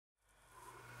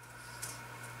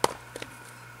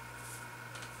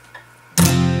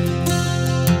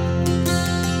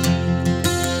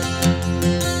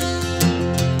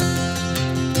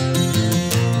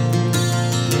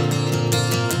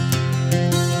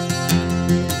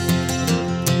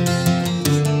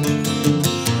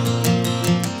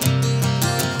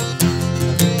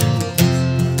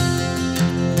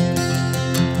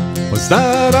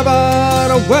there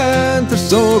about a winter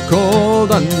so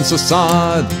cold and so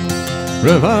sad,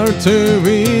 river too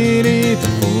weary to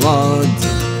flood.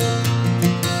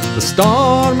 The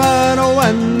storm and a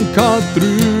wind cut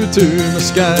through to my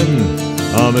skin,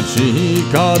 but she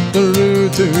cut through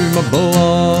to my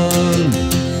blood.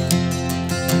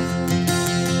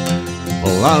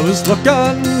 Well, I was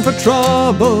looking for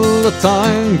trouble to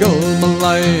tangle my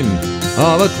line,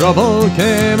 but trouble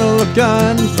came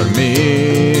looking for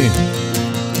me.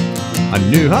 I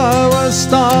knew I was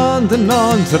standing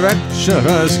on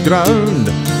treacherous ground,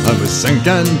 I was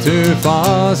sinking too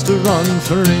fast to run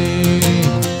free.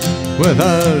 With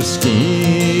her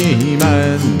scheming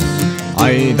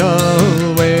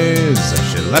idle ways,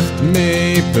 she left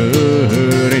me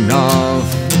poor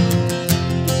enough.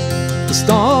 The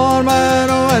storm and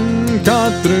a wind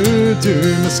cut through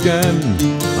to my skin,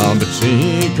 but she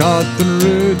cut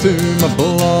through to my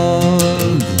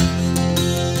blood.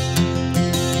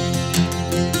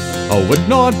 I would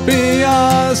not be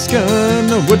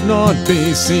asking, I would not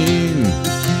be seen,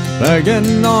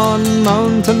 begging on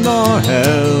mountain or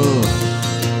hill.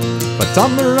 But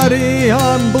I'm ready,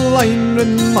 I'm blind,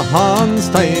 with my hands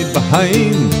tied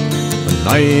behind, but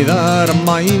neither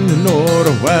mine nor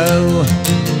will.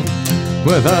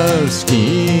 With her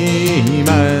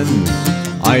scheming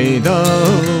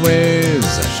idle ways,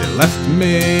 she left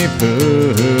me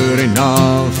poor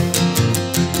enough.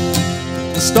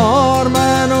 The storm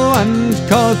and a wind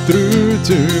cut through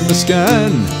to my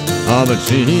skin, but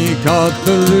she cut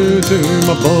through to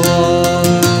my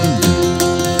blood.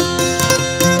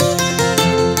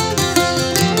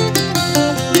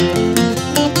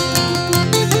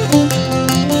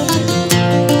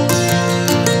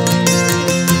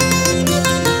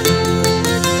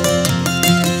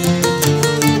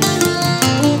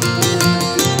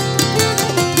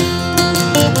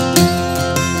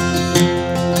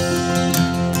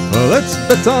 Well, it's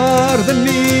bitter the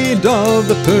need of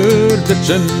the poor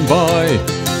ditching boy,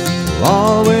 who'll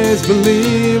always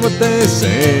believe what they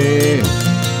say.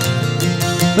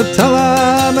 They tell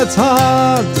him it's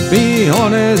hard to be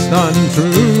honest and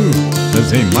true,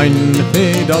 does he mind if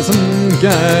he doesn't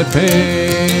get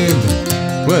paid?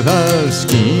 With her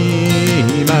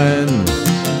scheming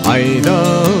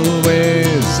idle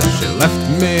ways, she left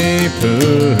me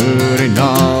poor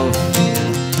enough.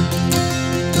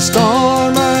 The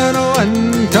storm and a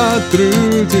wind cut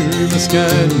through to my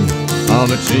skin,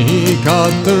 but she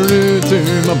cut through to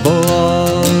my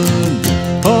blood.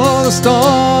 Oh, the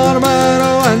storm and a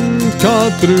wind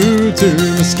cut through to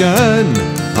my skin,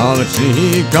 but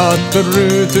she cut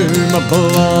through to my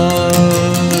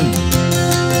blood.